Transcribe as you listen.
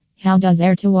How does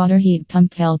air to water heat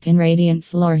pump help in radiant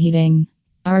floor heating?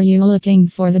 Are you looking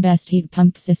for the best heat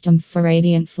pump system for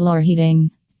radiant floor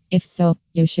heating? If so,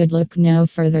 you should look no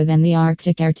further than the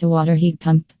Arctic air to water heat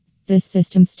pump. This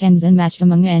system stands unmatched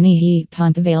among any heat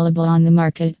pump available on the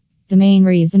market. The main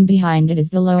reason behind it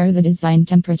is the lower the design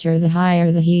temperature, the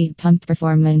higher the heat pump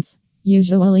performance.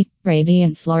 Usually,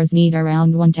 radiant floors need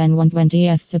around 110-120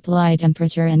 F supply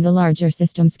temperature, and the larger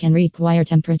systems can require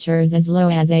temperatures as low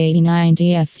as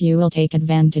 80-90 F. You will take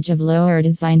advantage of lower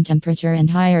design temperature and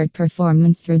higher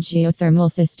performance through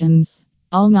geothermal systems.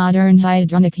 All modern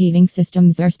hydronic heating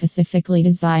systems are specifically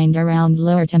designed around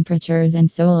lower temperatures, and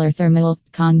solar thermal,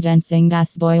 condensing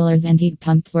gas boilers and heat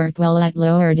pumps work well at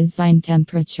lower design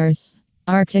temperatures.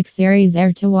 Arctic Series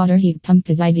air to water heat pump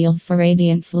is ideal for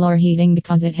radiant floor heating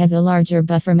because it has a larger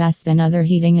buffer mass than other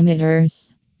heating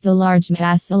emitters. The large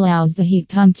mass allows the heat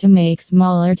pump to make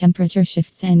smaller temperature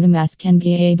shifts, and the mass can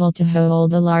be able to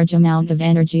hold a large amount of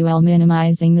energy while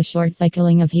minimizing the short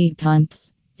cycling of heat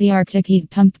pumps. The Arctic heat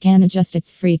pump can adjust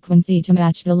its frequency to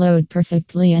match the load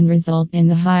perfectly and result in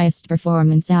the highest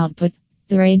performance output.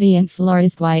 The radiant floor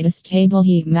is quite a stable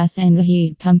heat mass, and the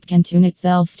heat pump can tune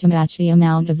itself to match the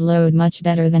amount of load much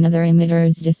better than other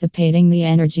emitters, dissipating the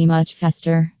energy much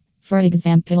faster. For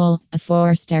example, a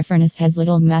forced air furnace has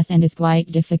little mass and is quite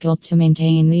difficult to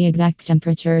maintain the exact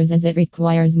temperatures as it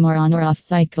requires more on or off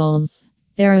cycles.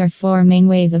 There are 4 main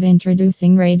ways of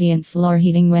introducing radiant floor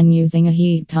heating when using a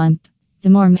heat pump. The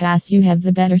more mass you have,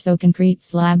 the better, so concrete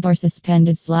slab or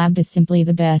suspended slab is simply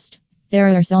the best. There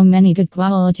are so many good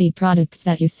quality products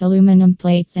that use aluminum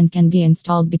plates and can be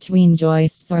installed between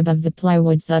joists or above the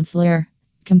plywood subfloor.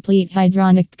 Complete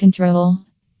hydronic control.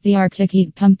 The Arctic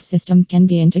heat pump system can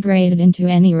be integrated into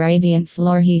any radiant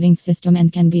floor heating system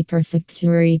and can be perfect to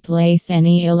replace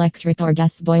any electric or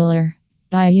gas boiler.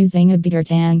 By using a bigger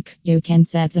tank, you can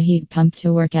set the heat pump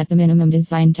to work at the minimum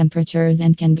design temperatures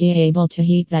and can be able to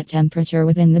heat that temperature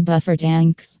within the buffer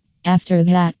tanks. After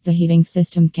that, the heating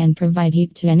system can provide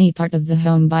heat to any part of the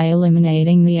home by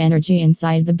eliminating the energy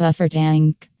inside the buffer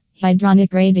tank.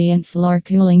 Hydronic radiant floor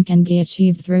cooling can be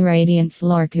achieved through radiant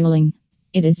floor cooling.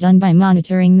 It is done by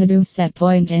monitoring the dew set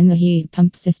point in the heat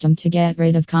pump system to get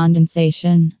rid of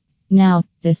condensation. Now,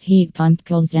 this heat pump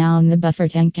cools down the buffer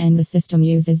tank, and the system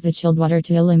uses the chilled water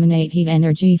to eliminate heat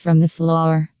energy from the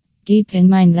floor. Keep in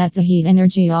mind that the heat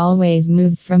energy always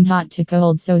moves from hot to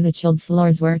cold, so the chilled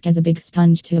floors work as a big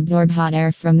sponge to absorb hot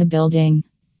air from the building.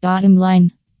 Bottom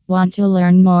line: want to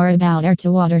learn more about air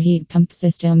to water heat pump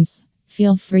systems?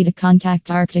 Feel free to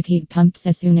contact Arctic Heat Pumps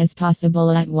as soon as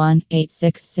possible at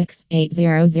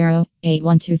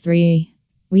 1-866-800-8123.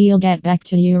 We'll get back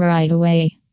to you right away.